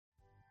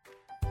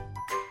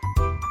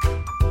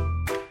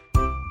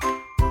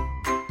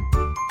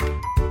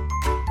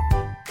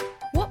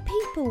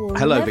people will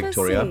Hello, never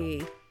Victoria.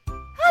 see.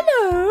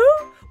 Hello!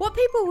 What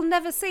people will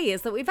never see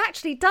is that we've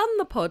actually done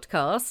the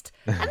podcast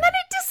and then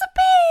it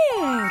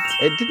disappeared.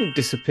 It didn't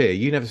disappear.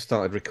 You never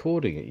started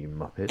recording it, you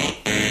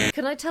muppet.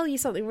 Can I tell you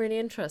something really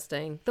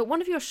interesting? That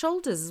one of your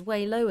shoulders is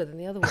way lower than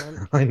the other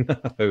one. I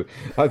know.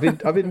 I've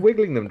been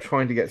wiggling them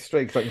trying to get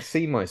straight because I can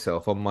see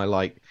myself on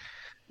my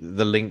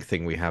the link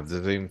thing we have,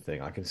 the Zoom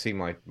thing. I can see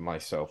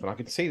myself, and I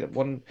can see that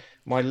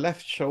my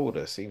left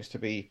shoulder seems to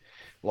be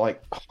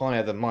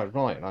higher than my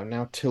right, and I'm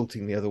now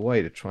tilting the other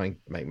way to try and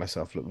make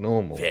myself look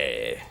normal.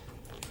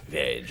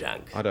 Very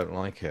drunk. I don't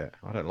like it.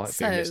 I don't like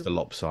being Mr.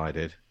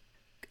 Lopsided.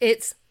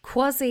 It's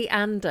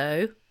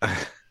quasi-ando.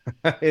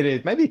 It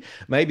is.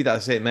 Maybe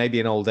that's it. Maybe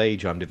in old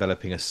age I'm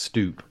developing a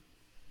stoop.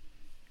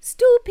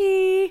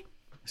 Stoopy.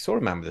 I saw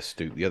a man with a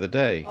stoop the other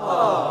day.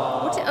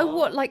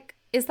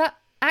 Is that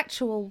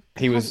actual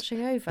He was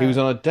punching over? He was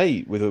on a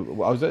date with I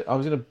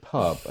was in a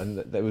pub, and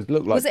there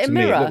looked like Was it a to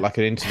me it mirror? looked like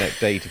an internet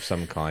date of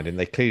some kind, and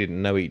they clearly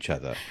didn't know each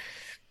other.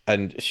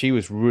 And she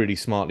was really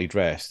smartly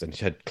dressed, and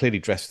she had clearly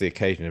dressed for the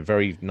occasion, a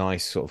very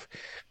nice sort of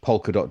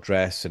polka dot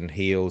dress and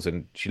heels,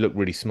 and she looked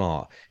really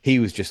smart. He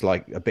was just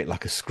a bit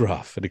like a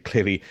scruff, and had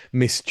clearly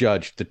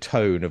misjudged the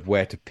tone of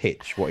where to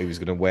pitch what he was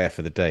going to wear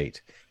for the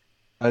date.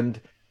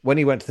 And when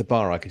he went to the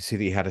bar, I could see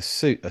that he had a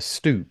stoop.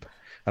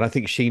 And I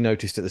think she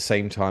noticed at the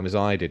same time as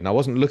I did. And I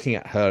wasn't looking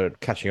at her,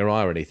 catching her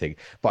eye or anything,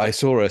 but I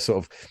saw her sort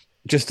of,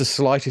 just the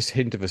slightest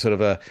hint of a sort of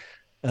a...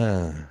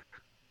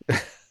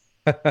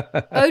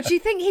 Oh, do you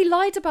think he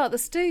lied about the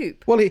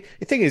stoop? Well, the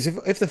thing is,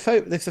 if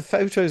the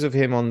photos of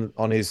him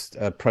on his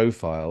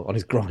profile, on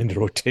his Grindr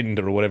or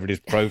Tinder or whatever it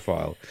is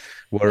profile,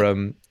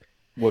 were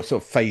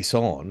sort of face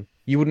on,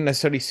 you wouldn't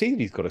necessarily see that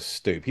he's got a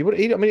stoop.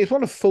 It's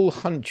not a full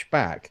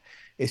hunchback.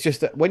 It's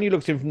just that when you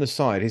looked at him from the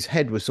side, his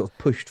head was sort of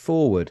pushed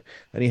forward,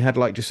 and he had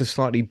just a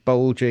slightly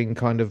bulging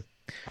kind of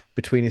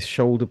between his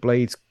shoulder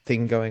blades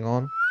thing going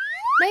on.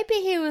 Maybe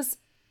he was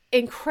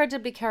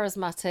incredibly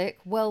charismatic,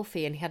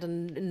 wealthy, and he had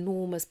an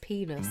enormous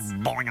penis.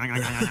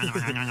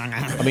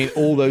 I mean,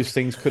 all those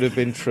things could have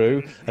been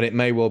true, and it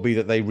may well be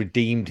that they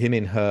redeemed him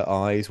in her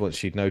eyes once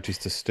she'd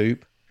noticed the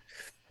stoop.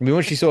 I mean,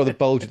 when she saw the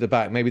bulge at the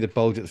back, maybe the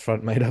bulge at the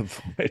front made up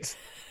for it.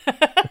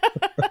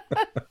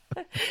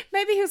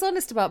 Maybe he was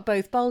honest about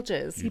both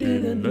bulges.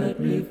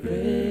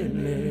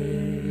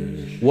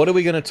 What are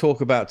we going to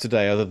talk about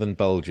today other than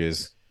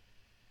bulges?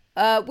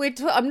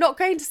 I'm not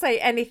going to say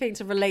anything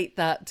to relate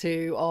that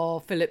to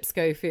our Phillip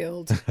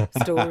Schofield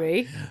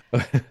story.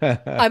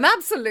 I'm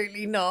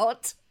absolutely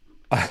not.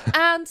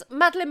 And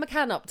Madeleine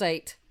McCann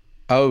update.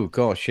 Oh,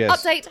 gosh,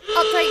 yes. Update,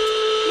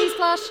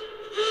 newsflash.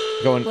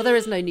 Go on. Well, there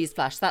is no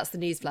newsflash. That's the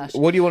newsflash.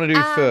 What do you want to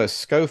do first,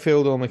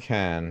 Schofield or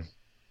McCann?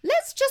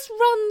 Let's just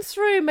run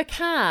through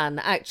McCann,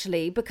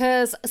 actually,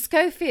 because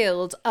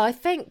Schofield, I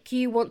think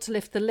you want to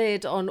lift the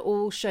lid on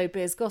all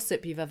showbiz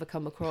gossip you've ever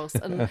come across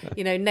and,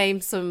 name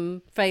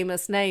some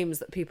famous names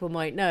that people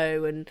might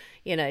know and,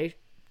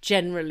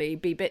 generally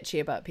be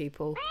bitchy about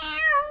people.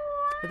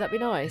 Would that be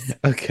nice?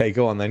 Okay,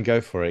 go on then.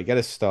 Go for it. Get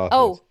us started.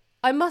 Oh,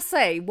 I must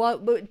say,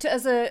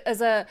 as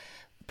a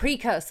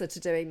precursor to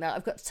doing that,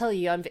 I've got to tell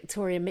you I'm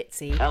Victoria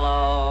Mitzi.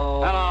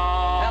 Hello.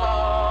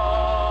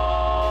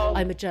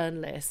 I'm a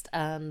journalist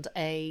and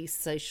a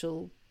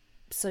social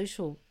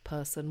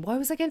person. Why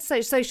was I going to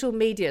say social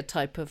media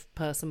type of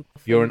person?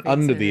 You're an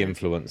under the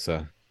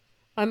influencer.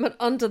 I'm an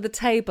under the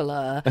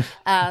tabler,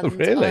 and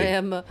Really? I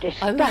am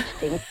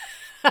Disgusting.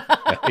 No,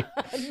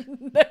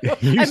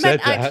 You I said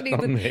meant that, actually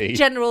not the me.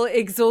 general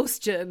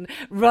exhaustion,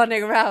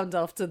 running around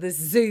after this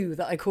zoo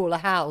that I call a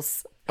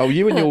house. Oh,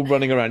 you and you're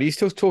running around. Are you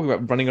still talking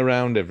about running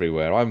around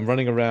everywhere? I'm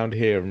running around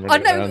here and I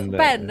running know, around there.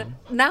 Ben,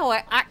 now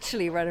I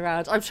actually run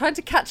around. I'm trying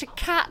to catch a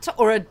cat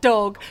or a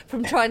dog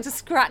from trying to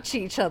scratch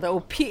each other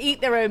or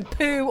eat their own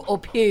poo or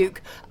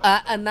puke.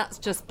 And that's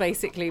just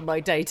basically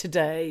my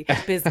day-to-day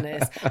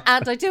business.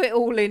 And I do it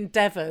all in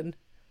Devon.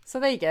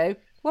 So there you go.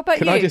 What about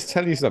Can you? I just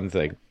tell you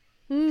something?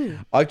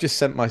 I've just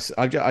sent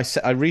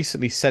I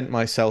recently sent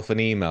myself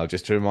an email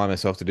just to remind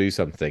myself to do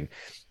something.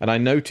 And I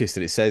noticed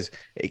that it says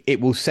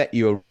it will set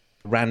you a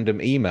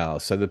random email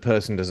so the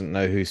person doesn't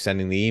know who's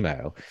sending the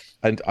email,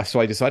 and so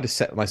I decided to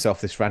set myself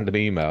this random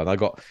email, and I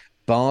got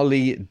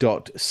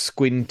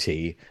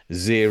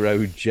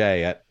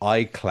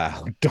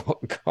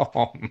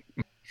barley.squinty0j@icloud.com.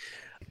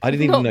 I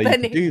didn't even know you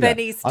could do that.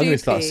 I'm going to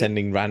start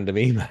sending random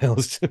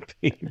emails to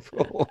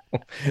people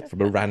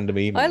from a random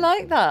email. I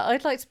like that.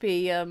 I'd like to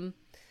be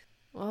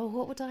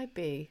what would I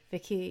be?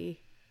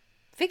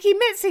 Vicky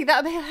Mitzi,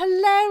 that would be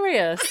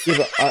hilarious. Yeah,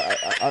 but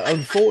I,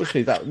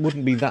 unfortunately, that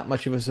wouldn't be that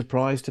much of a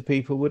surprise to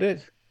people, would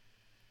it?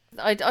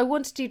 I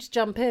wanted you to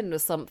jump in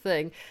with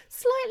something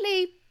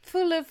slightly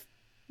full of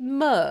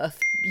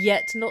mirth,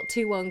 yet not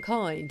too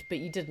unkind, but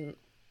you didn't.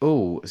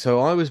 Oh, so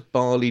I was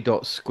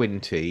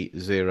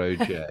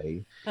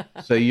barley.squinty0j.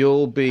 So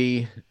you'll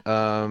be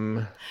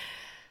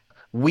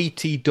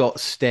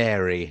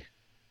wheaty.starey.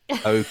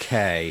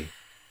 Okay.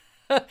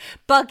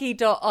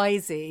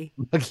 Buggy.Izzy.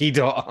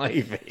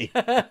 Buggy.Ivy.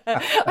 I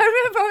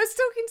remember I was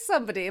talking to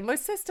somebody and my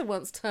sister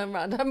once turned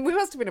around, and we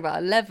must have been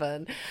about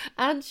 11,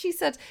 and she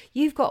said,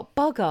 "You've got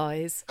bug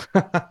eyes."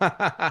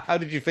 How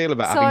did you feel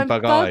about So having I'm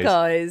bug bug eyes?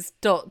 eyes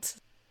dot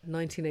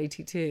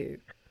 1982.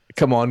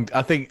 Come on,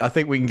 I think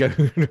we can go.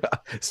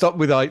 Stop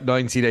with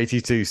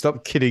 1982.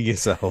 Stop kidding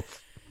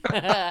yourself.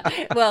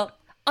 Well,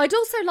 I'd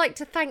also like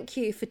to thank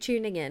you for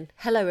tuning in.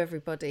 Hello,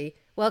 everybody.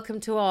 Welcome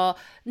to our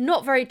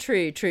not very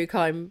true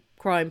crime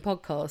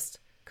podcast.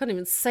 Can't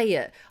even say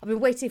it. I've been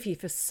waiting for you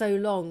for so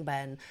long,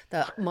 Ben,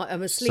 that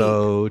I'm asleep.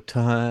 So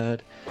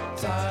tired.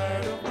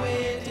 Tired of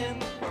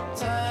waiting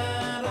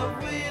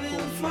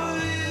for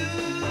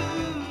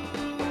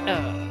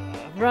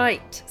you.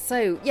 Right.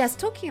 So, yes,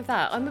 talking of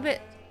that, I'm a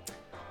bit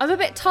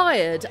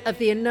tired of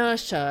the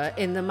inertia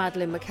in the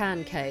Madeleine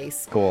McCann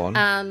case. Go on.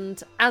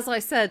 And as I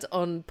said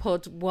on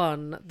pod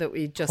 1 that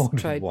we just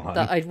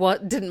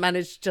didn't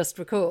manage to just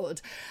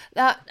record,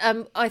 that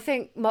I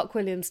think Mark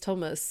Williams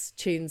Thomas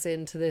tunes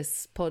into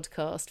this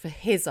podcast for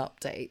his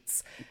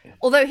updates.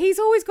 Although he's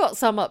always got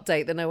some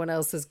update that no one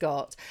else has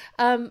got.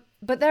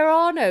 But there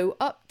are no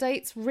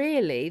updates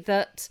really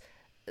that,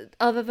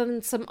 other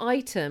than some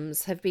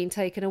items have been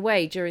taken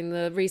away during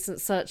the recent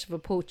search of a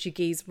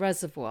Portuguese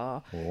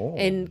reservoir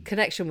in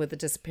connection with the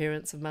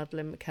disappearance of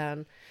Madeleine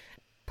McCann.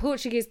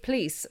 Portuguese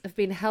police have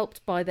been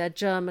helped by their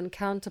German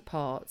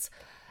counterparts.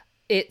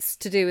 It's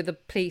to do with the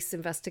police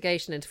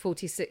investigation into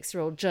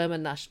 46-year-old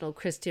German national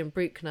Christian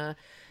Bruckner,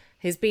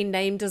 who's been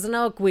named as an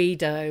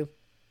arguido,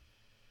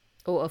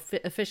 or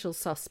official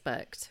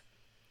suspect.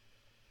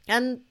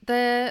 And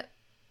they're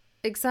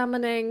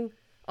examining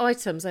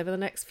items over the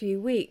next few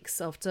weeks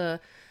after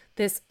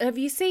this. Have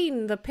you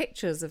seen the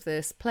pictures of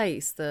this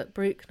place that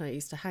Bruckner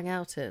used to hang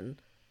out in?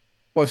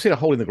 Well, I've seen a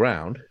hole in the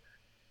ground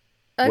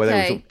Okay, where they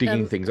were sort of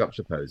digging things up,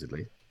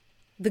 supposedly.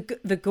 the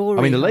Gory.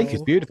 I mean, the lake is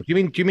hole. beautiful.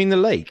 Do you mean the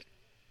lake?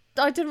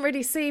 I didn't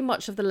really see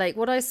much of the lake.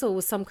 What I saw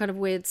was some kind of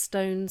weird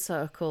stone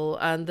circle,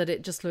 and that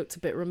it just looked a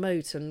bit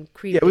remote and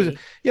creepy. Yeah, it was.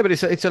 Yeah, but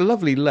it's a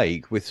lovely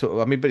lake with sort of.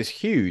 I mean, but it's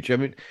huge. I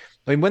mean,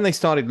 when they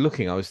started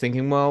looking, I was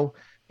thinking, well,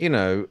 you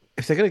know,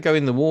 if they're going to go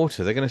in the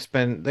water, they're going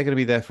to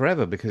be there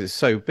forever because it's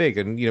so big.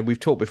 And, you know, we've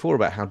talked before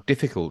about how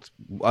difficult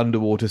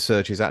underwater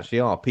searches actually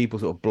are. People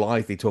sort of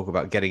blithely talk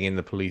about getting in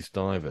the police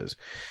divers,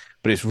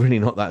 but it's really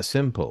not that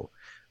simple.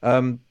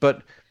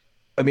 But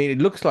I mean, it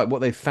looks like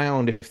what they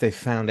found, if they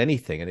found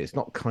anything, and it's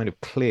not kind of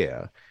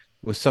clear,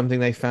 was something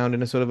they found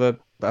in a sort of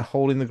a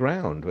hole in the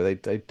ground where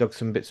they dug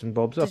some bits and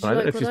bobs up. Did you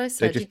like what I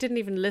said? You didn't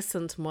even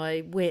listen to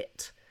my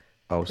wit.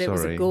 Oh, sorry. It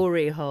was a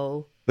gory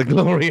hole. The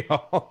glory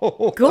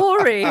hole.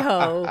 Gory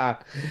hole.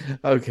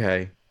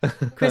 Okay.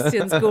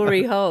 Christian's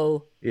gory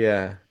hole.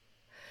 Yeah.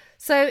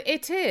 So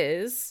it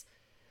is,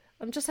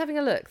 I'm just having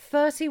a look,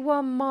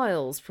 31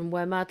 miles from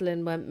where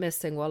Madeleine went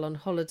missing while on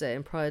holiday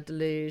in Praia de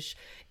Luz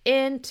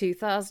in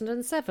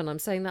 2007. I'm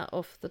saying that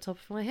off the top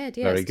of my head.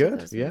 Yes, very good.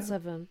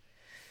 2007. Yeah.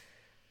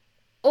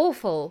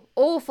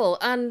 Awful.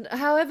 And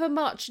however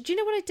much, do you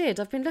know what I did?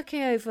 I've been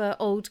looking over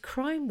old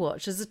Crime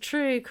Watch as a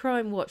true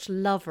Crime Watch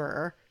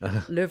lover.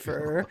 I've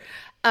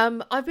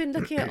been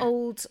looking at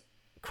old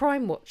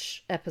Crime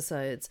Watch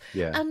episodes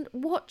and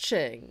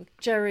watching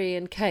Jerry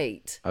and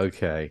Kate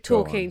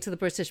talking to the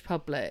British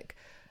public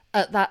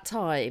at that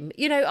time.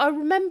 You know, I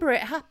remember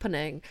it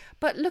happening,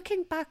 but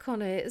looking back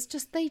on it, it's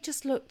just, they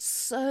just looked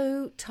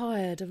so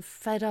tired and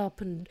fed up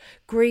and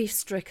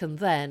grief-stricken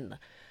then.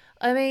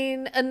 I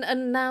mean,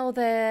 and now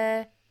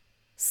their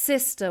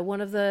sister,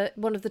 one of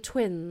the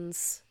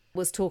twins,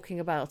 was talking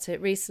about it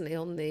recently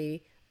on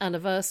the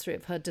anniversary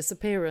of her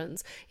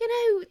disappearance. You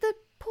know, the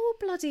poor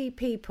bloody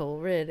people,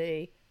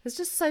 really. It's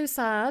just so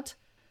sad.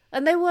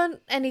 And they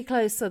weren't any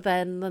closer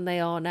then than they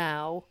are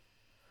now.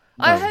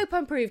 No. I hope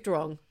I'm proved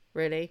wrong,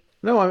 really.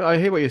 No, I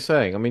hear what you're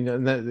saying. I mean,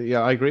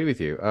 yeah, I agree with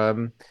you. I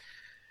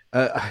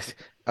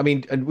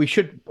mean, and we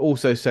should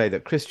also say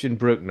that Christian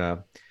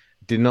Bruckner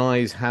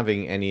denies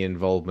having any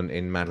involvement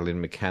in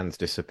Madeleine McCann's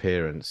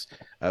disappearance.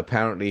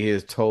 Apparently, he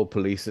has told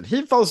police that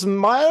he was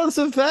miles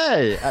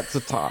away at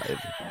the time.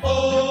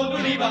 Oh,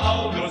 du lieber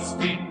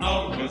Augustin,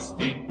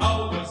 Augustin,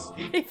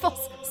 Augustin. He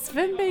was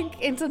swimming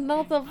in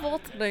another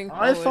watering hole.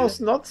 I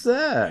was not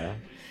there.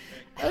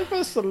 I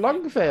was a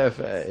long way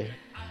away.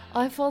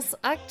 I was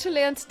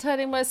actually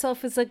entertaining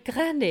myself as a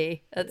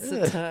granny at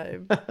the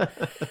time.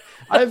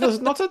 I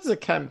was not at the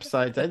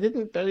campsite. I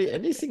didn't bury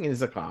anything in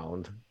the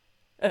ground.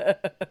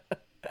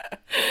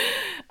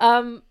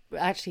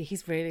 Actually,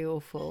 he's really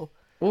awful.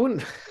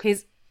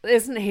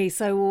 Isn't he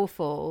so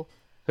awful?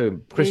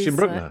 Who? Christian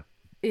Bruckner?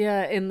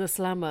 Yeah, in the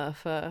Slammer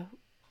for.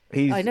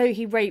 I know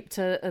he raped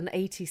an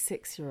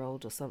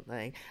 86-year-old or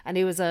something, and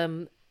he was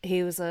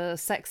a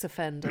sex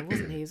offender,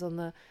 wasn't he? He was on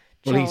the.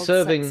 Well, he's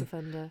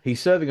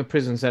serving a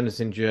prison sentence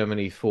in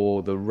Germany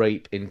for the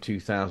rape in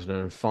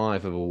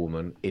 2005 of a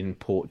woman in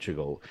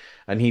Portugal,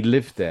 and he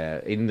lived there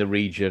in the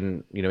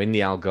region, you know, in the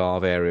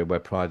Algarve area where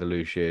Praia de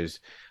Luz is,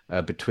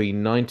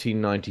 between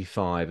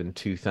 1995 and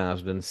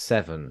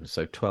 2007,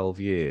 so 12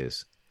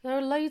 years. There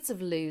are loads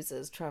of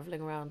losers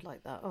travelling around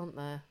like that, aren't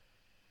there?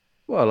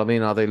 Well, I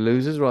mean, are they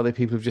losers or are they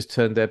people who've just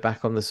turned their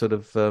back on the sort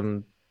of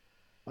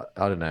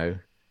I don't know,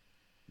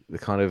 the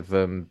kind of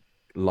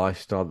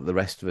lifestyle that the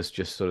rest of us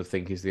just sort of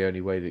think is the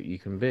only way that you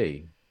can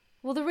be?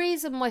 Well, the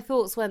reason my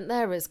thoughts went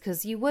there is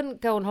because you wouldn't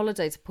go on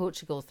holiday to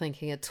Portugal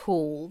thinking at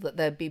all that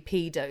there'd be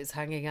pedos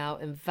hanging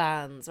out in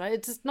vans, right?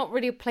 It's just not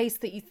really a place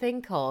that you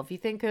think of. You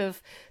think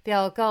of the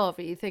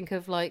Algarve, you think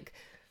of like,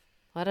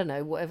 I don't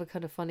know, whatever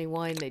kind of funny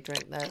wine they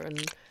drink there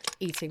and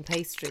eating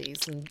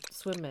pastries and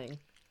swimming.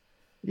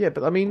 Yeah,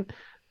 but I mean,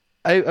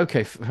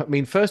 okay. I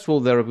mean, first of all,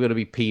 there are going to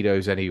be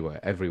pedos anywhere,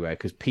 everywhere,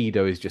 because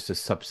pedo is just a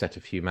subset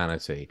of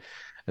humanity.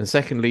 And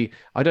secondly,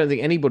 I don't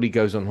think anybody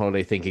goes on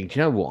holiday thinking, do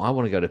you know what? I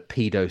want to go to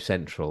Pedo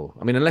Central.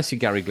 I mean, unless you're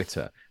Gary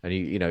Glitter, and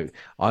you know,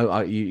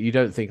 you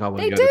don't think I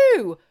want They to go to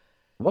do!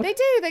 what? They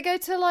do. They go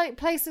to like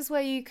places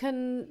where you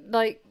can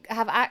like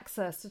have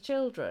access to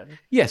children.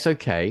 Yes,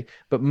 okay,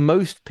 but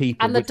most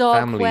people And the with dark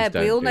families web.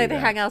 don't We all do know they that.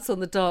 hang out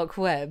on the dark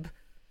web.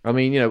 I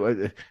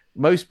mean,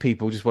 most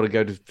people just want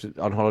to go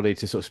on holiday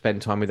to sort of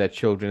spend time with their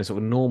children in a sort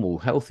of normal,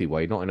 healthy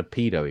way, not in a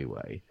pedo-y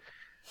way.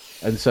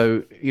 And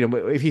so,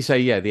 if you say,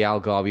 yeah, the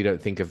Algarve, you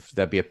don't think of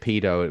there'd be a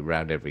pedo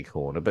around every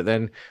corner. But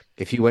then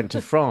if you went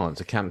to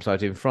France, a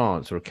campsite in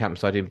France or a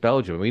campsite in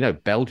Belgium, we know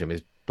Belgium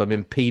is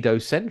blooming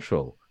pedo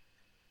central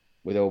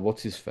with old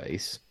what's his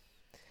face.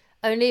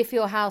 Only if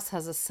your house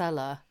has a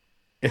cellar.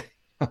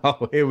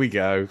 Oh, here we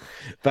go.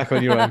 Back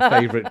on your own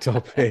favourite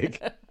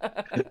topic.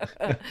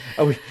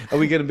 Are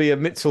we going to be a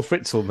Mitzel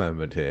Fritzl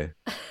moment here?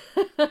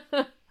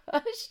 I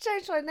should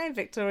change my name,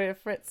 Victoria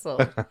Fritzl.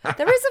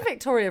 There is a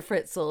Victoria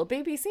Fritzl, a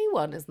BBC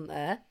one, isn't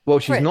there? Well,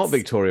 she's not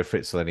Fritz. Victoria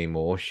Fritzl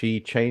anymore. She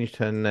changed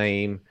her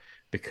name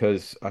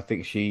because I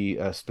think she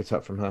split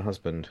up from her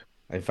husband.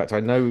 In fact, I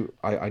know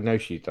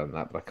she's done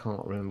that, but I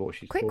can't remember what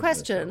she's Quick called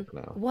question. herself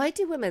now. Why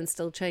do women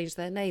still change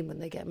their name when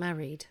they get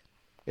married?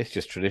 It's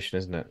just tradition,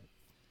 isn't it?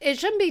 It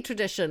shouldn't be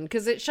tradition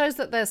because it shows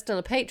that there's still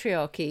a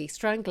patriarchy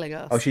strangling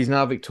us. Oh, she's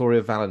now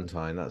Victoria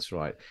Valentine. That's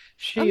right.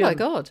 Oh my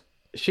God.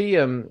 She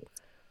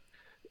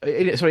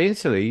sorry, in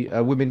Italy,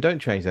 women don't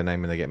change their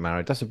name when they get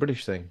married. That's a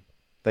British thing.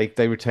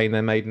 They retain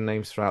their maiden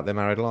names throughout their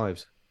married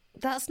lives.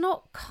 That's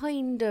not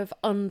kind of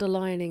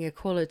underlining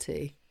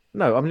equality.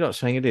 No, I'm not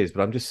saying it is,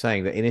 but I'm just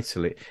saying that in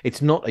Italy,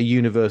 it's not a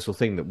universal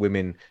thing that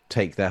women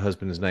take their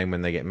husband's name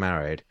when they get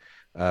married.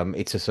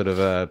 It's a sort of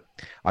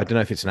I don't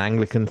know if it's an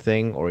Anglican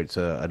thing or it's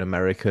an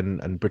American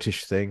and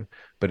British thing,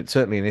 but it's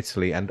certainly in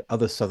Italy and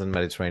other southern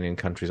Mediterranean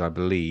countries, I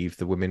believe,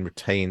 the women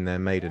retain their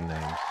maiden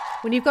names.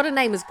 When you've got a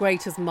name as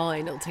great as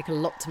mine, it'll take a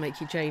lot to make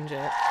you change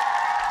it.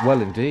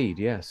 Well, indeed,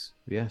 yes.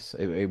 Yes,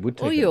 it would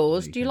take Or a-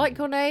 yours. Do you like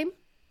your name?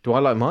 Do I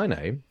like my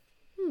name?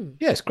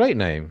 Yeah, it's a great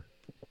name.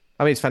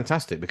 I mean, it's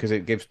fantastic because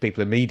it gives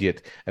people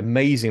immediate,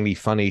 amazingly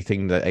funny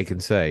thing that they can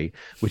say,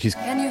 which is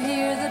Can you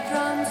hear the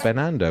drums?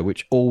 Benando,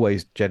 which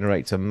always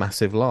generates a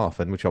massive laugh,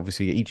 and which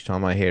obviously each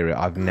time I hear it,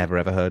 I've never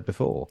ever heard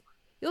before.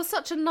 You're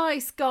such a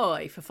nice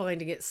guy for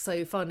finding it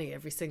so funny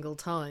every single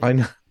time. I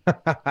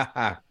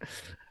know.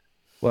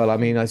 Well, I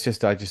mean, I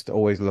just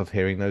always love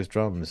hearing those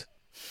drums.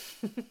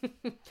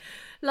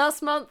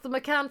 Last month, the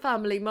McCann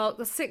family marked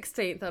the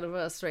 16th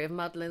anniversary of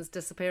Madeleine's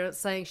disappearance,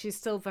 saying she's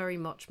still very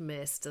much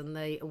missed and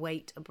they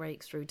await a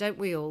breakthrough. Don't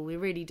we all? We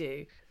really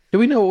do. Do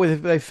we know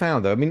what they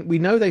found, though? I mean, we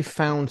know they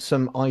found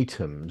some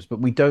items, but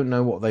we don't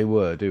know what they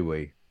were, do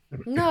we?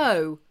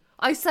 No,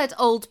 I said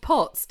old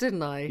pots,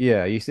 didn't I?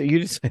 Yeah, you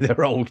did say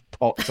they're old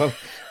pots. I'm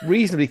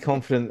reasonably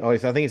confident. I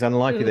think it's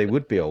unlikely they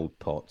would be old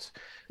pots.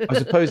 I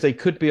suppose they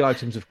could be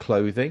items of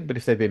clothing, but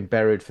if they've been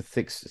buried for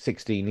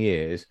 16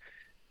 years,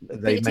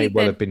 they But may you've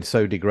well been- have been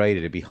so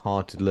degraded it'd be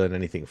hard to learn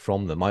anything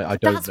from them. I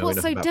don't That's know what's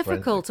enough so about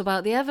difficult forensics.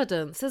 about the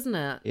evidence, isn't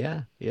it?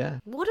 Yeah, yeah.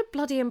 What a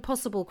bloody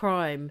impossible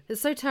crime.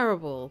 It's so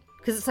terrible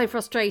because it's so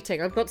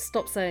frustrating. I've got to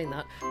stop saying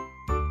that.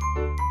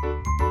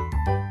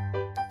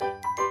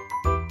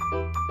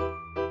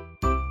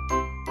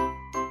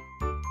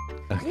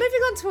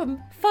 Moving on to a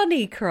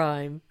funny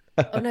crime.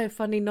 Oh no,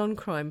 funny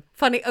non-crime.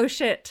 Funny, oh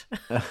shit.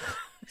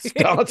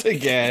 Start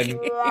again.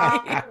 moving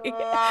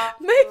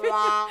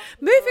on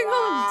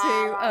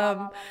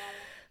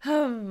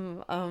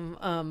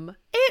to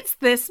it's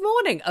this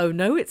morning. Oh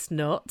no, it's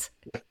not.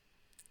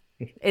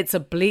 It's a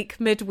bleak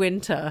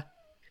midwinter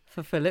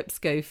for Phillip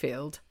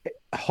Schofield.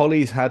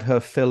 Holly's had her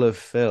fill of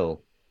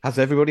Phil. Has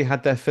everybody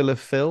had their fill of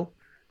Phil?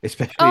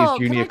 Especially Oh,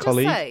 his junior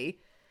colleague.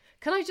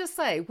 Can I just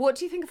say, what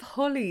do you think of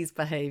Holly's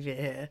behaviour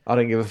here? I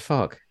don't give a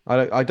fuck.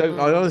 I don't.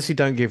 I honestly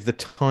don't give the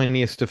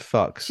tiniest of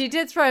fucks. She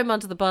did throw him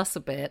under the bus a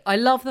bit. I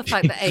love the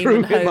fact that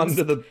Threw Eamon him Holmes...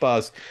 under the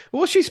bus.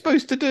 What's she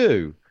supposed to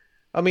do?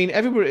 I mean,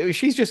 everybody.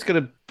 She's just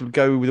going to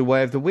go with the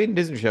way of the wind,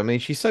 isn't she? I mean,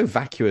 she's so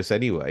vacuous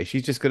anyway.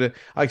 She's just going to.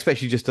 I expect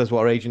she just does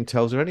what her agent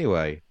tells her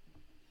anyway.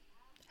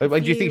 Do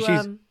you think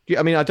she's?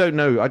 I mean, I don't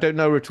know. I don't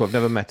know her at all. I've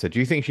never met her. Do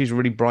you think she's a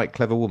really bright,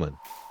 clever woman?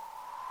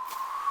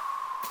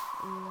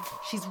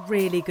 She's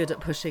really good at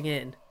pushing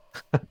in.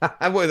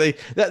 And what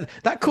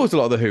that caused a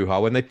lot of the hoo-ha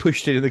when they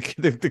pushed in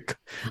the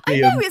I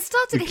know, it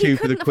started... the He queue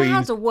for the couldn't have had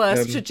Queen's, a worse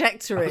I was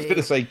trajectory. going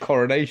to say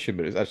coronation,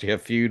 but it was actually her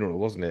funeral,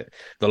 wasn't it?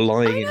 The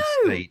lying in know.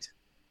 state.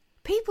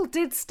 people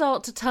did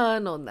start to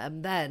turn on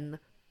them then.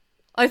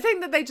 I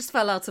think that they just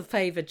fell out of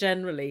favour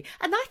generally.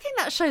 And I think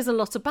that shows a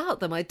lot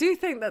about them. I do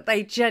think that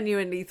they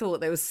genuinely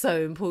thought they were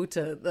so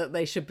important that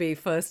they should be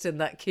first in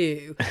that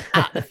queue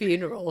at the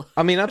funeral.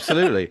 I mean,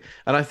 absolutely.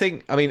 And I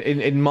think,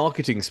 in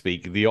marketing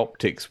speak, the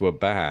optics were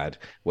bad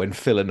when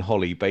Phil and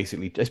Holly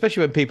basically,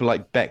 especially when people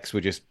like Bex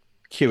were just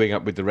queuing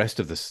up with the rest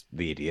of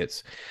the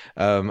idiots.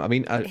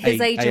 His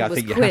agent I was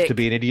think you quick. have to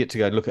be an idiot to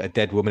go and look at a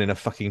dead woman in a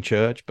fucking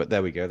church. But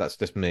there we go. That's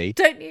just me.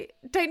 Don't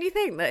you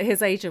think that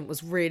his agent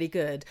was really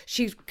good?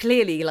 She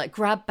clearly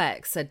grabbed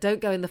Beck, said, "Don't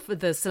go in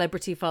the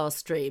celebrity fast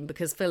stream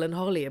because Phil and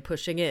Holly are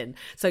pushing in.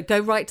 So go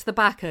right to the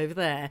back over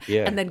there,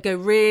 Yeah. and then go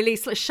really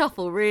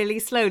shuffle really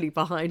slowly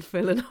behind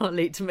Phil and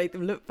Holly to make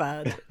them look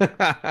bad."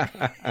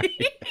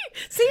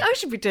 See, I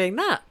should be doing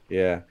that.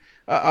 Yeah.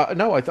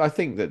 No, I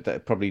think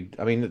that probably,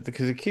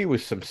 because the queue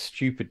was some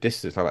stupid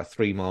distance, like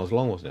 3 miles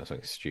long, wasn't it?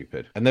 Something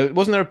stupid. And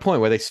wasn't there a point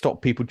where they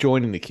stopped people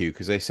joining the queue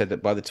because they said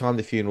that by the time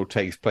the funeral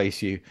takes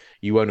place, you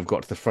won't have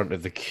got to the front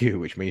of the queue,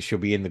 which means you'll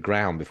be in the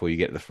ground before you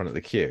get to the front of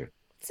the queue.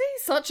 See,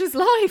 such is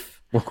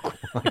life. Well,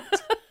 quite.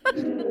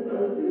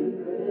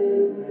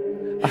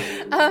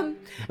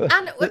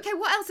 And okay,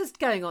 what else is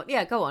going on?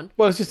 Yeah, go on.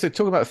 Well, it's just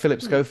talking about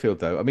Phillip Schofield,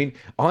 though.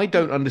 I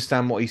don't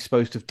understand what he's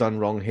supposed to have done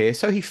wrong here.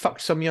 So he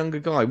fucked some younger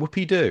guy.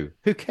 Whoopie-doo.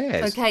 Who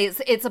cares? Okay,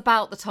 it's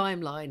about the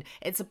timeline.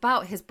 It's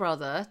about his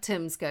brother,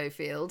 Tim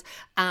Schofield,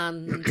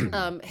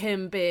 and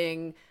him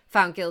being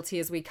found guilty,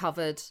 as we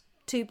covered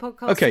 2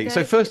 podcasts Okay, ago.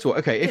 so first of all,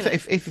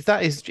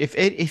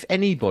 if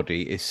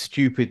anybody is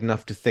stupid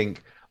enough to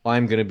think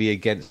I'm going to be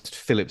against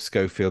Phillip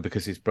Schofield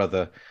because his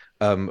brother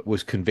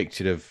was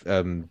convicted of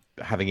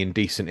having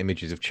indecent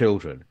images of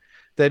children,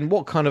 then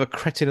what kind of a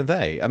cretin are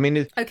they?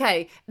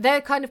 Okay,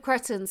 they're kind of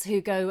cretins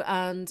who go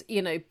and,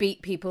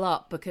 beat people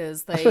up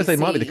because they I suppose they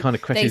might be the kind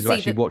of cretins who see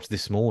actually watched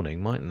This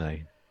Morning, mightn't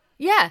they?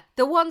 Yeah,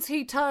 the ones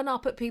who turn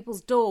up at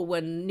people's door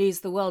when News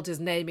of the World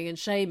is naming and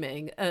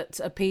shaming at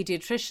a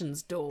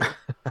paediatrician's door.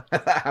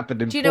 That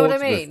happened in Do you know what I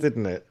Portsmouth, mean?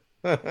 didn't it?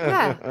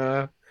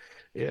 Yeah.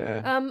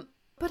 Yeah.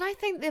 But I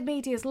think the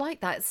media's like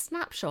that. It's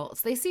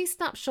snapshots. They see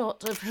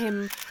snapshot of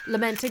him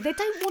lamenting. They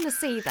don't want to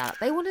see that.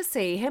 They want to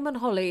see him and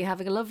Holly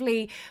having a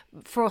lovely,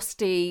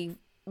 frosty,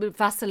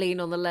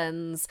 Vaseline on the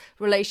lens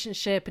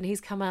relationship, and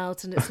he's come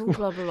out and it's all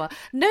blah, blah, blah.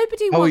 Nobody wants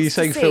to see... Oh, are you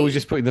saying Phil was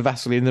just putting the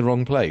Vaseline in the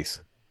wrong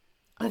place?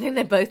 I think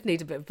they both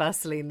need a bit of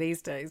Vaseline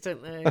these days,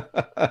 don't they?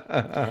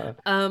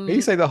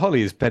 You say that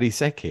Holly is Betty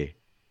Secchi.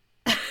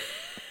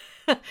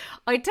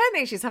 I don't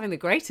think she's having the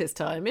greatest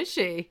time, is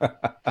she?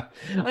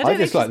 I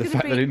just like the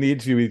fact that in the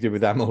interview we did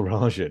with Amal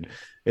Rajan,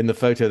 in the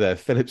photo there,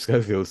 Phillip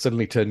Schofield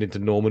suddenly turned into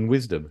Norman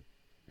Wisdom.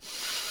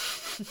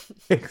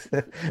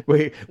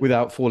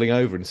 Without falling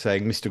over and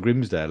saying Mr.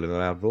 Grimsdale in a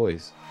loud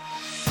voice.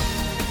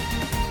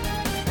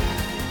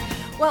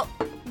 Well,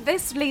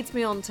 this leads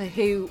me on to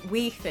who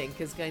we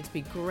think is going to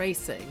be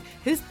gracing,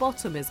 whose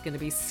bottom is going to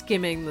be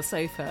skimming the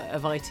sofa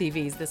of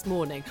ITV's this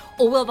morning,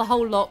 or will the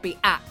whole lot be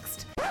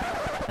axed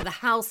for the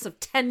house of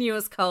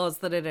tenuous cards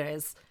that it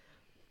is?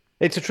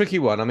 It's a tricky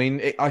one.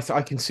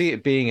 I can see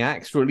it being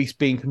axed, or at least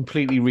being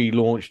completely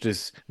relaunched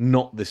as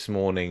not This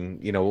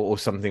Morning, or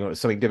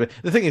something different.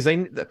 The thing is,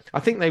 I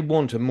think they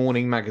want a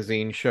morning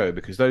magazine show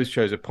because those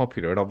shows are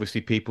popular and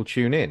obviously people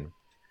tune in.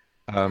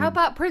 How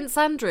about Prince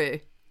Andrew?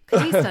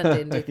 Could he stand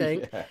in, do you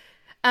think? Yeah.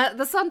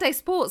 The Sunday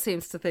Sport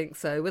seems to think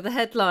so, with a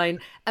headline,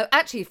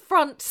 actually,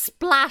 front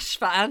splash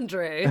for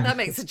Andrew. That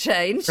makes a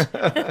change.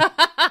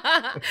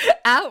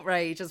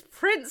 Outrage as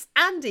Prince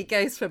Andy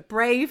goes for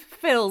brave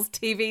Phil's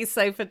TV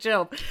sofa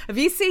job. Have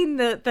you seen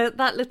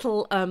that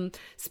little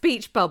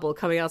speech bubble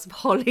coming out of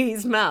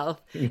Holly's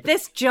mouth?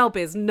 This job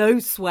is no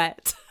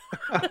sweat.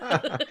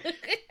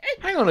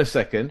 Hang on a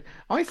second.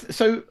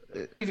 So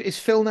is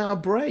Phil now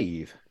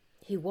brave?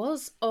 He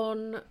was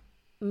on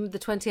the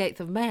 28th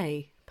of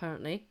May,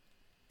 apparently.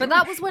 But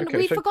that was when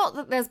we forgot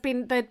that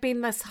there'd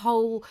been this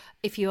whole,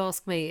 if you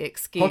ask me,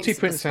 excuse. Potty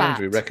Prince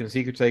Andrew reckons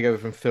he could take over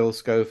from Phil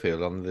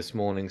Schofield on This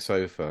Morning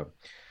sofa.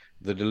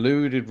 The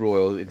deluded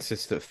royal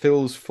insists that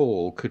Phil's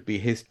fall could be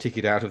his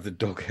ticket out of the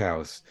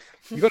doghouse.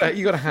 You got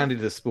to hand it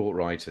to the sport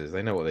writers.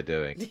 They know what they're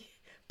doing.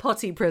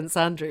 Potty Prince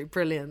Andrew,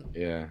 brilliant.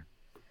 Yeah,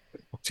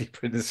 Potty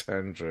Prince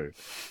Andrew.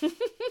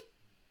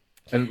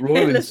 And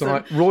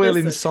royal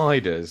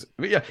insiders.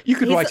 Yeah, you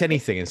could write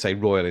anything and say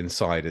royal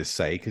insiders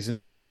say, because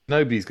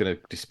nobody's going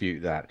to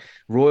dispute that.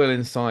 Royal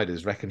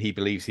insiders reckon he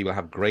believes he will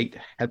have great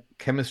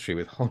chemistry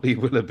with Holly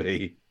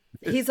Willoughby.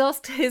 He's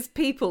asked his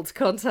people to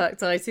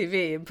contact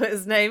ITV and put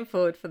his name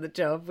forward for the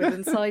job, with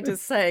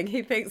insiders saying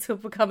he thinks he'll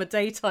become a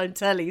daytime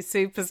telly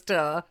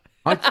superstar.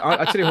 I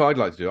tell you what I'd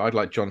like to do. I'd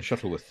like John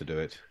Shuttleworth to do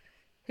it.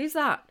 Who's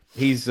that?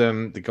 He's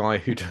the guy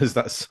who does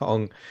that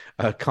song,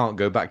 Can't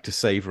Go Back to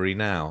Savoury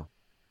Now,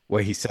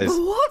 where he says...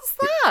 What's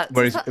that?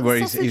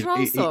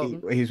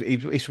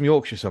 He's from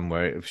Yorkshire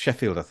somewhere,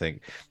 Sheffield, I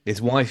think.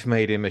 His wife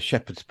made him a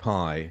shepherd's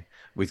pie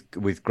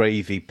with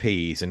gravy,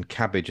 peas and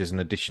cabbage as an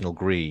additional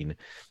green.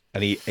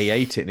 And he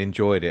ate it and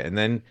enjoyed it. And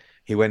then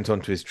he went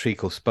on to his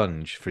treacle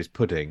sponge for his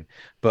pudding.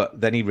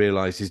 But then he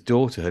realised his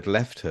daughter had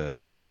left her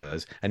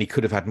and he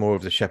could have had more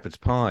of the shepherd's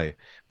pie,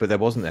 but there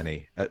wasn't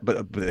any.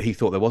 But he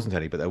thought there wasn't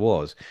any, but there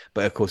was.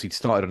 But of course, he'd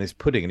started on his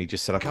pudding, and he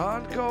just said,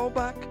 Can't go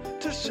back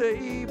to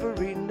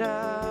Savory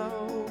now.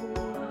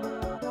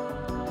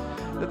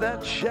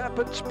 That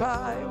shepherd's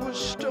pie was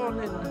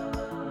stunning,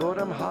 but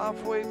I'm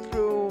halfway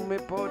through my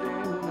pudding.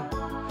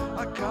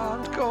 I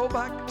can't go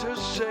back to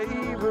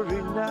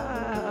Savory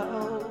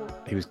now.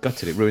 He was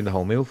gutted. It ruined the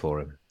whole meal for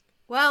him.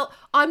 Well,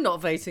 I'm not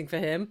voting for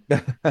him.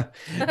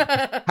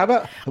 How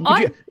about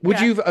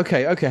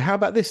okay, how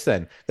about this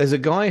then? There's a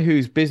guy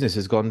whose business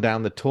has gone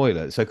down the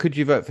toilet, so could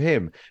you vote for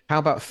him? How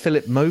about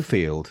Phillip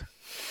Schofield?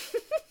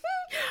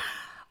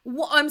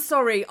 I'm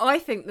sorry, I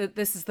think that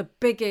this is the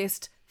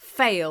biggest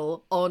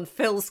fail on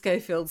Phil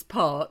Schofield's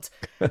part,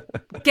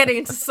 getting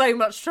into so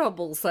much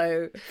trouble.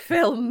 So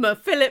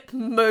Philip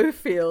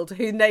Schofield,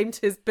 who named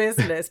his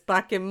business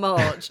back in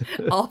March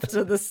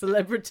after the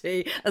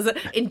celebrity as an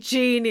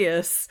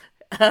ingenious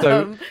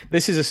So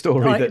this is a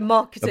story that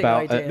marketing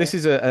about idea. This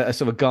is a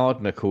sort of a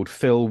gardener called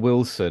Phil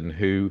Wilson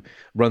who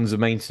runs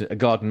a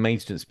garden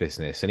maintenance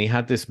business, and he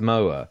had this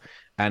mower,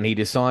 and he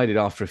decided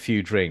after a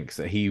few drinks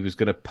that he was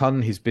going to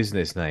pun his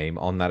business name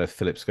on that of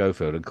Phillip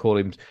Schofield and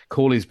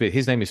call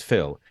his name is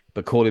Phil,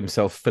 but call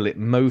himself Phillip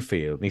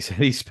Schofield. And he said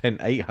he spent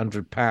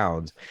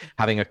 £800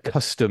 having a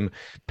custom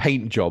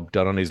paint job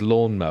done on his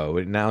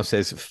lawnmower. It now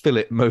says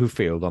Phillip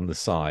Schofield on the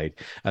side,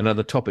 and on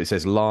the top it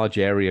says large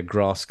area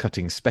grass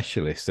cutting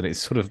specialist, and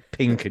it's sort of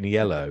pink and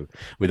yellow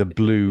with a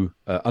blue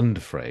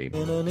underframe.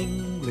 In an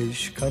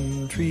English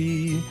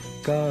country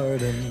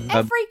garden.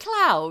 Every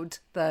cloud,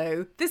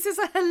 though, this is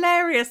a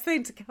hilarious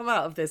thing to come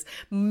out of this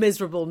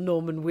miserable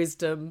Norman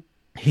wisdom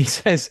He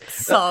says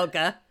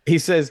saga. He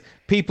says,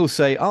 people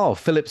say, oh,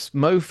 Phillip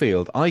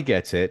Schofield, I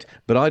get it,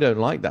 but I don't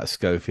like that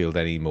Schofield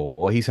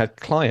anymore. He's had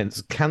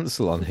clients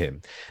cancel on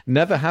him.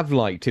 Never have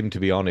liked him, to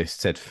be honest,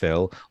 said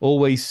Phil.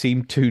 Always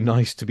seemed too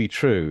nice to be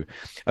true.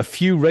 A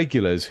few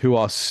regulars who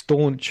are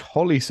staunch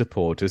Holly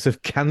supporters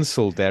have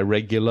cancelled their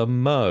regular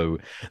mow.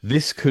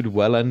 This could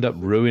well end up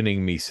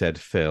ruining me, said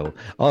Phil.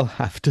 I'll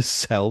have to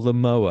sell the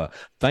mower.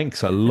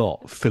 Thanks a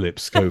lot, Phillip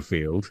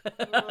Schofield.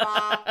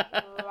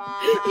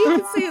 You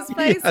can see his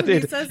face when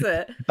he says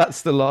it.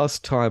 That's the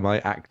last time I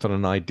act on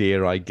an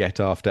idea I get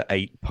after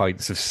 8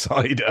 pints of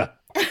cider.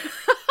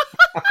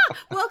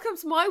 Welcome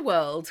to my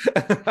world,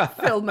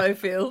 Phil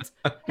Schofield.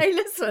 Hey,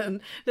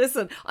 listen.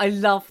 I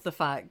love the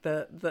fact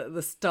that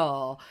the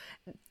Star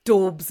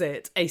daubs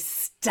it a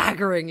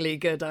staggeringly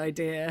good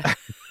idea.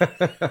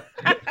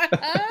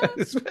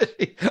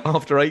 Especially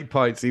after 8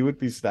 pints, he would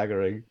be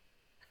staggering.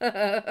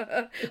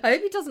 I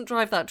hope he doesn't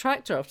drive that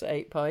tractor after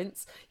 8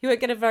 pints. You won't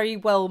get a very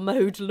well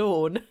mowed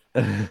lawn.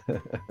 So,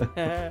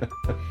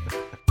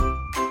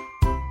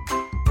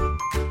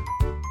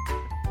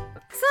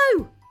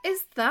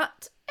 is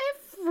that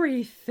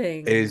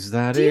everything? Is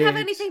that Do you it? have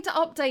anything to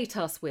update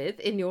us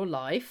with in your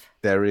life?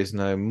 There is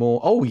no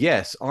more. Oh,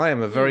 yes. I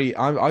am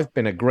I've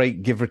been a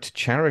great giver to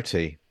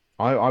charity.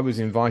 I was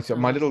invited,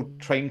 my little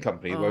train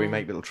company where we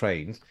make little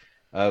trains,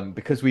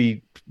 because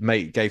we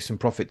gave some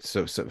profits,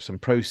 some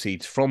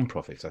proceeds from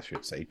profits, I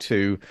should say,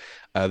 to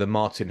the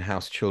Martin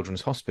House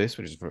Children's Hospice,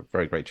 which is a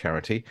very great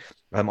charity.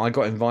 I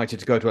got invited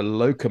to go to a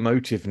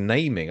locomotive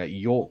naming at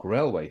York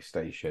Railway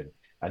Station.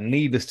 And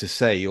needless to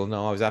say, you'll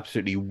know I was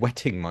absolutely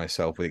wetting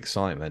myself with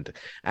excitement.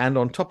 And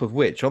on top of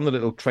which, on the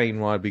little train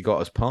ride we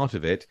got as part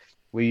of it,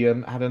 we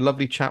had a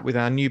lovely chat with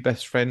our new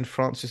best friend,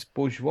 Francis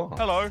Bourgeois.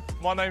 Hello,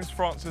 my name's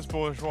Francis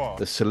Bourgeois.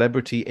 The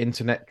celebrity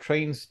internet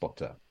train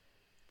spotter.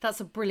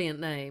 That's a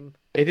brilliant name.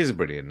 It is a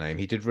brilliant name.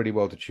 He did really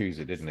well to choose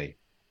it, didn't he?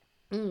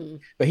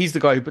 But he's the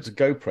guy who puts a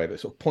GoPro that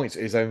sort of points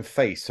at his own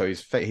face, so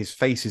his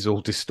face is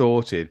all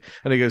distorted.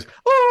 And he goes,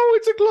 oh,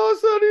 it's a class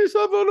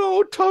 37,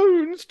 oh,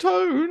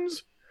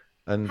 tones.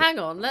 And Hang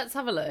on, let's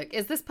have a look.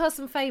 Is this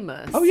person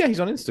famous? oh, yeah, he's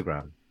on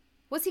Instagram.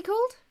 What's he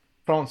called?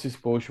 Francis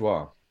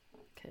Bourgeois.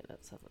 Okay,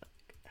 let's have a look.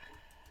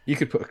 You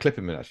could put a clip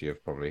in it, actually,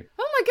 of probably.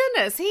 Oh my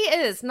goodness, he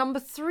is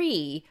number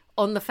 3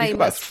 on the He's got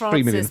about famous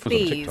 3 million Francis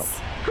followers on Bees. TikTok.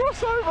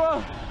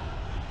 Crossover!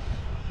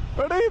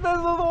 Ready? There's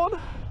another one.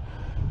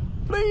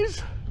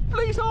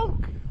 Please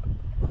honk.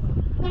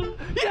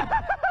 Yes!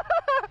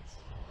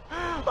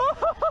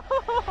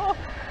 Oh!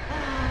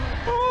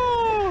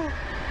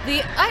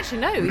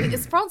 Actually, no,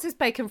 it's Francis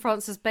Bacon,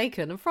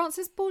 and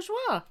Francis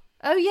Bourgeois.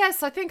 Oh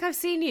yes, I think I've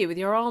seen you with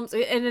your arms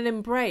in an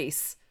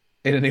embrace.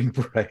 In an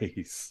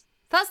embrace.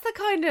 That's the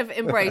kind of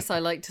embrace I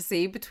like to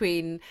see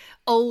between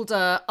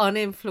older,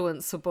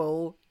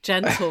 uninfluenceable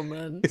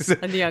gentlemen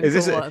and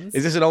younger ones.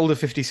 Is this an older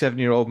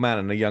 57-year-old man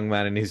and a young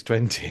man in his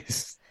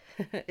 20s?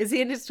 Is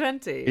he in his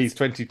 20s? He's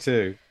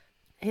 22.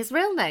 His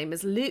real name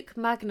is Luke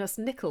Magnus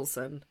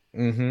Nicholson.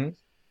 Mm-hmm.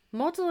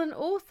 Model and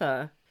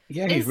author.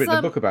 Yeah, he's Is, written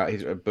a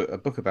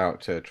book about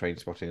train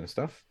spotting and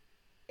stuff.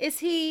 Is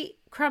he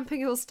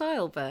cramping your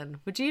style, Ben?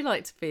 Would you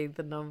like to be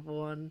the number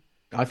one?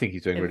 I think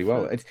he's doing really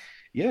well.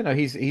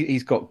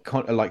 He's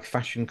got like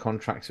fashion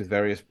contracts with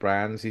various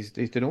brands. He's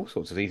doing all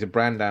sorts of things. He's a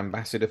brand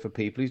ambassador for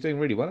people. He's doing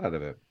really well out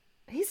of it.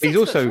 He's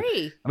also,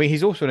 6'3". I mean,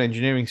 he's also an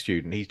engineering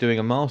student. He's doing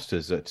a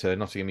master's at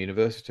Nottingham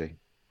University.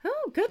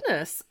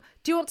 goodness.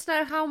 Do you want to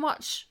know how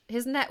much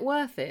his net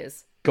worth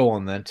is? Go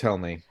on then, tell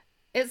me.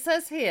 It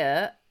says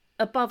here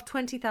above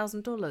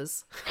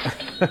 $20,000.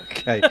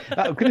 Okay.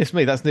 Oh, goodness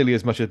me, that's nearly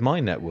as much as my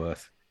net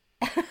worth.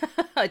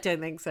 I don't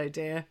think so,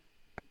 dear.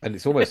 And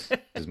it's almost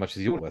as much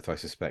as your worth, I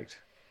suspect.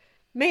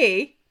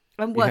 Me?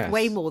 I'm worth Yes.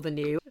 way more than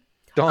you.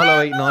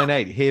 Dial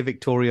 0898, hear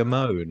Victoria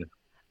moan.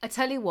 I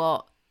tell you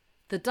what,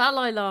 the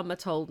Dalai Lama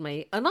told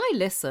me, and I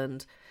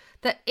listened,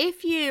 that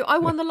I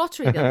won the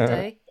lottery the other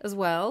day as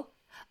well.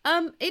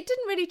 It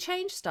didn't really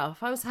change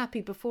stuff. I was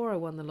happy before I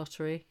won the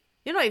lottery.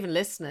 You're not even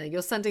listening.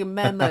 You're sending a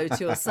memo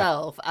to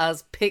yourself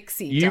as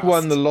pixie You dust.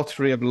 won the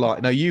lottery of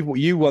life. No,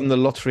 you won the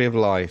lottery of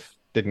life,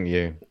 didn't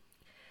you?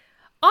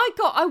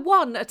 I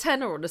won a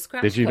tenner on a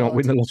scratch Did you not card.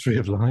 win the lottery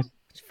of life?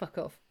 Fuck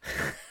off.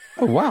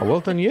 Oh, wow. Well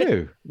done,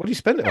 you. What did you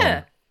spend it Yeah.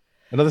 on?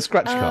 Another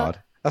scratch card?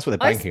 That's what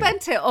they're I banking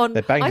spent it on.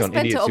 They're banking I on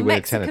spent it idiots on who win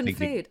a tenner Mexican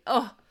thinking- food.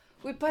 Oh,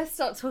 we both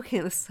start talking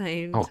at the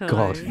same Oh, time.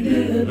 God.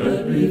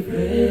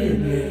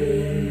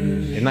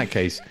 In that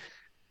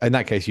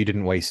case, you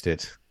didn't waste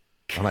it.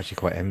 I'm actually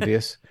quite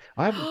envious.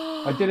 I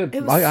did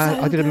It was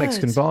I so did a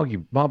Mexican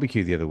good.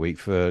 barbecue the other week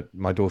for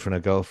my daughter and her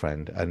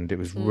girlfriend, and it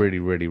was really,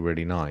 really,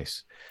 really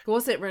nice.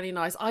 Was it really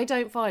nice? I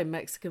don't find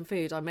Mexican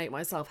food I make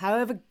myself,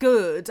 however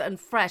good and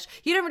fresh.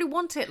 You don't really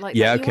want it like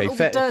Yeah, that. okay, You want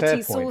fair, all the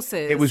dirty fair point.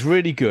 sauces. It was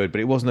really good, but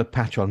it wasn't a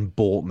patch on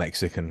bought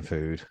Mexican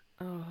food.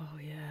 Oh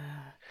yeah.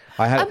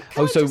 I had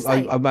can I just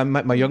say- I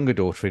met my younger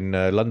daughter in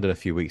London a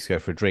few weeks ago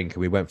for a drink,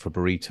 and we went for a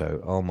burrito.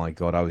 Oh my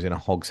God, I was in a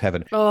hog's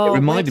heaven. Oh, it where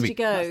reminded did me you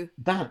go?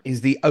 that is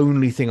the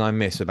only thing I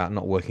miss about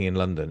not working in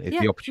London. Is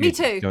the Me opportunity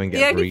too. to go and The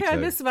get a only thing I burrito.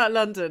 miss about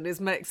London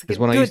is Mexican. Because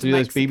when I used to do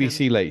those Mexican.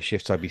 BBC late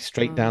shifts, I'd be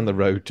straight down the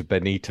road to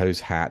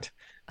Benito's Hat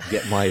to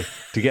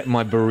get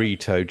my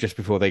burrito just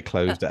before they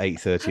closed at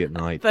 8:30 at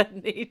night.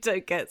 Benito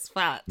gets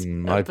fat.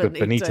 But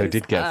Benito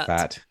did get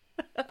fat,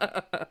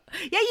 Yeah,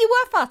 you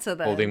were fatter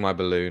then. holding my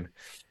balloon.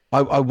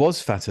 I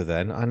was fatter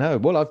then. I know.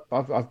 Well,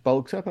 I've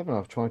bulked up, haven't I?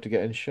 I've tried to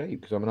get in shape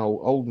because I'm an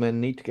old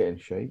men need to get in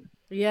shape.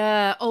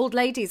 Yeah, old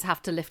ladies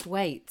have to lift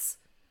weights.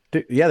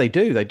 Yeah, they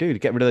do. They do to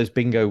get rid of those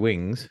bingo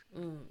wings.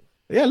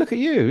 Yeah, look at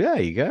you.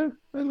 There you go.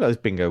 Look at those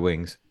bingo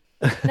wings.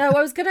 No,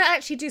 I was going to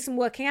actually do some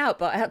working out,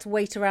 but I had to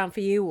wait around for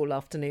you all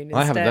afternoon instead.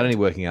 I haven't done any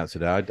working out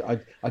today.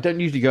 I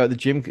don't usually go at the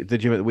gym at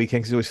the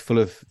weekend because it's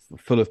always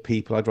full of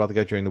people. I'd rather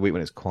go during the week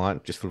when it's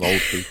quiet, just full of old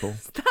people.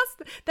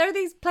 There are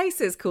these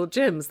places called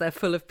gyms. They're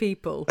full of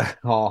people.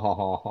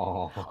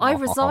 I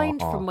resigned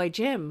from my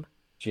gym.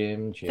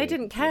 Gym. They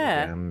didn't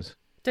care. Jams.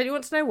 Don't you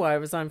want to know why I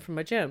resigned from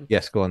my gym?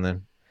 Yes, go on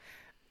then.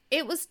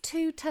 It was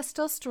too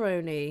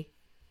testosterone-y.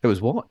 It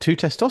was what? Too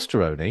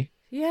testosterone-y?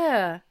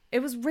 Yeah, it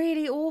was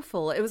really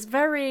awful. It was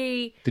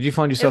very... Did you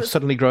find yourself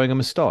suddenly growing a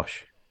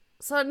moustache?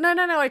 So, no,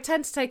 I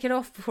tend to take it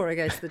off before I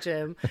go to the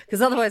gym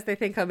because otherwise they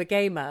think I'm a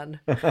gay man.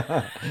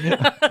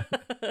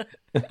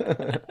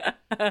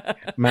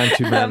 Man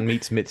to man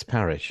meets Mitts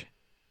Parish.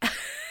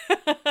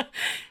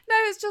 No,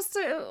 it's just,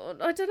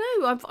 I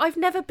don't know. I've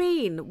never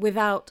been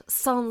without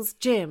Son's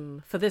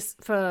gym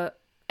for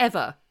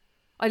ever.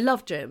 I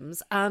love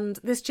gyms, and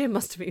this gym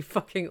must have been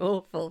fucking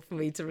awful for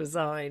me to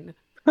resign.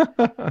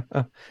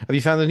 Have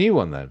you found a new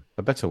one then?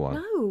 A better one?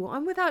 No,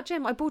 I'm without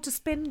gym. I bought a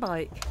spin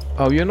bike.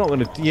 Oh, you're not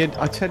going to... Yeah,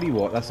 I tell you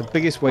what, that's the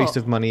biggest waste What?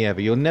 of money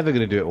ever. You're never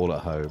going to do it all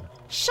at home.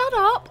 Shut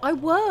up! I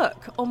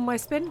work on my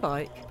spin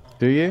bike.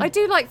 Do you? I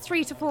do like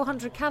 300 to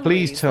 400 calories.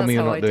 Please tell me That's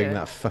you're how not I do doing it.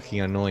 that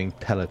fucking annoying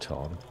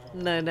Peloton.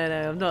 No,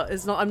 I'm not.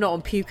 I'm not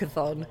on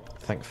Pukeathon.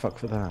 Thank fuck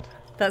for that.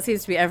 That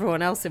seems to be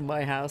everyone else in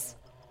my house.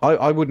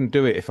 I wouldn't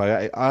do it if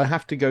I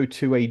have to go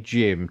to a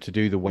gym to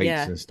do the weights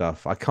Yeah. and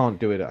stuff. I can't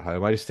do it at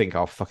home. I just think,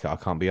 oh, fuck it, I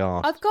can't be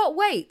arsed. I've got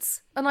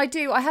weights, and I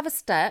have a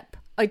step.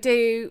 I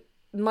do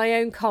my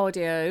own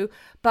cardio,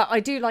 but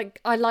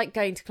I like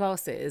going to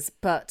classes,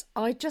 but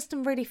I just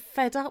am really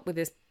fed up with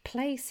this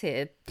place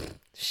here.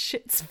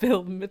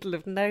 Shitsville, middle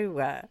of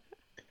nowhere.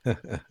 No,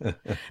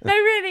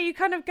 really, you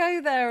kind of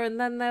go there, and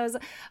then there was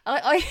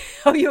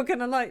oh, you're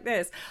gonna like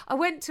this. I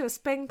went to a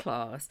spin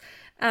class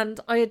and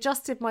I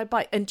adjusted my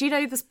bike. And do you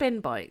know the spin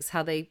bikes,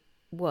 how they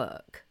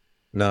work?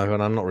 No,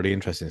 and I'm not really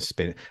interested in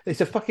spin.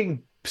 It's a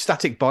fucking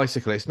static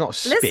bicycle. It's not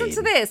spin. Listen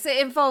to this. It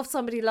involves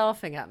somebody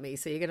laughing at me,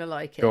 so you're going to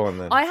like it. Go on,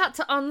 then. I had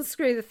to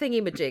unscrew the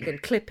thingy-majig and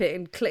clip it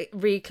and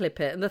re-clip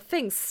it, and the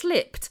thing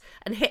slipped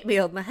and hit me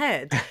on the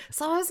head.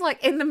 So I was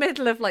like in the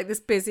middle of like this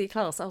busy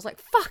class. I was like,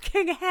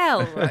 fucking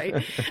hell,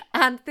 right?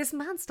 And this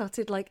man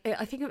started like,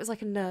 I think it was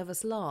like a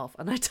nervous laugh,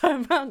 and I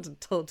turned around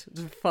and told him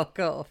to fuck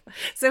off.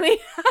 So he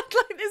had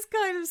like this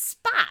kind of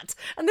spat,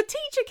 and the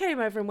teacher came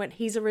over and went,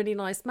 he's a really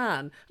nice man.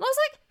 And I was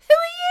like, who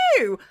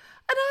are you?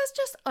 And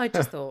I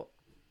just thought,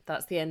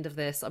 that's the end of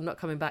this. I'm not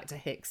coming back to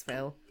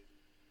Hicksville.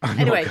 I'm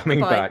Anyway, not coming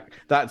goodbye. back.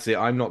 That's it.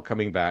 I'm not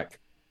coming back.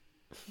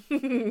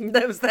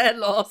 That was their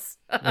loss.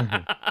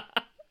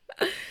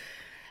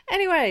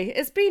 Anyway,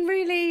 it's been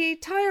really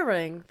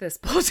tiring, this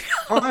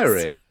podcast.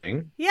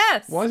 Tiring?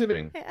 Yes. Why is it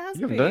been? It has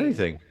You haven't done been.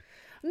 anything.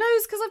 No,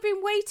 it's because I've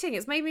been waiting.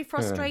 It's made me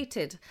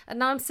frustrated. And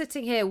now I'm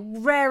sitting here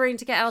raring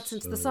to get out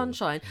into the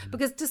sunshine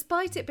because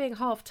despite it being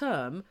half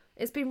term,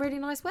 It's been really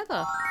nice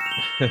weather.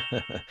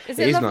 Is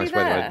It it is lovely nice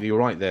there? weather. You're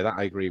right there. That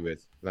I agree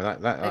with.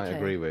 That I Okay.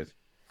 agree with.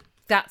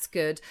 That's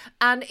good.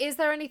 And is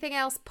there anything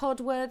else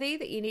pod-worthy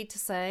that you need to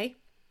say?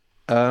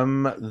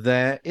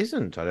 There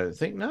isn't. I don't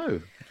think.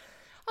 No.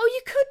 Oh,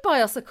 you could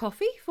buy us a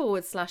coffee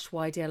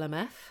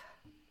 /YDLMF.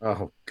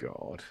 Oh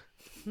God.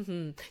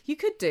 You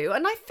could do.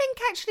 And I think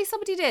actually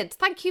somebody did.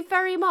 Thank you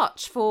very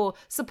much for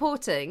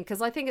supporting,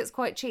 because I think it's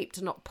quite cheap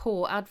to not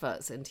pour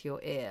adverts into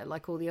your ear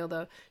like all the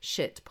other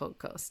shit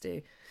podcasts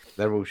do.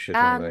 They're all shit,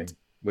 aren't And, they?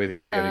 We're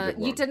the only good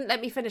you one. didn't let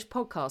me finish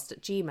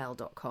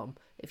podcast@gmail.com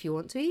if you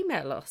want to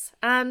email us.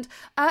 And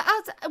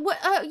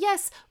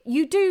yes,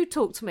 you do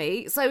talk to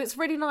me. So it's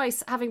really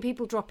nice having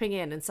people dropping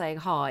in and saying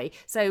hi.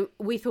 So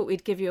we thought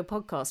we'd give you a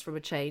podcast for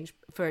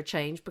a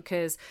change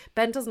because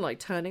Ben doesn't like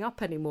turning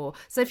up anymore.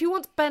 So if you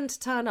want Ben to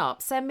turn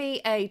up, send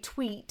me a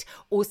tweet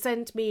or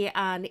send me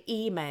an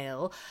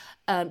email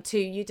to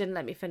you didn't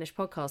let me finish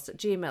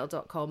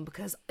podcast@gmail.com,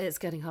 because it's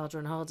getting harder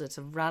and harder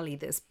to rally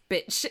this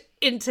bitch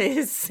into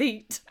his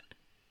seat.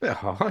 Bit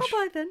harsh.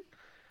 Bye then.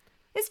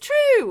 It's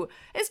true.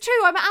 It's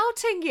true. I'm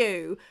outing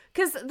you.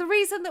 Because the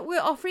reason that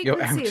our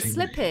frequency outing is me.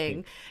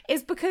 slipping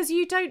is because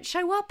you don't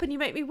show up and you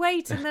make me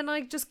wait, and then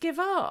I just give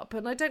up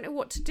and I don't know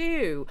what to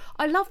do.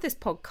 I love this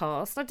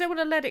podcast. I don't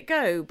want to let it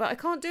go, but I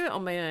can't do it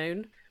on my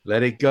own.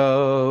 Let it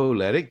go.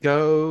 Let it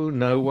go.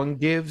 No one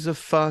gives a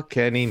fuck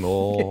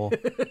anymore.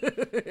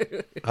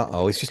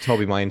 He's just told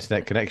me my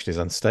internet connection is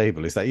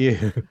unstable. Is that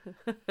you?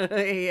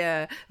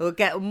 Yeah. It'll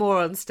get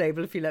more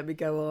unstable if you let me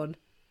go on.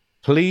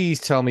 Please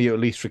tell me you at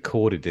least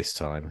recorded this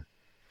time.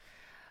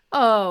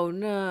 Oh,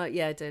 no.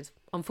 Yeah, I did.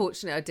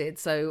 Unfortunately, I did.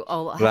 So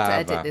I'll have to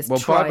edit this Well,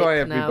 tripe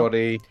bye-bye, now.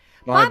 everybody.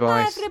 Bye-bye,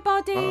 Bye-bye.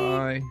 everybody.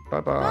 Bye.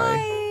 Bye-bye.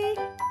 Bye.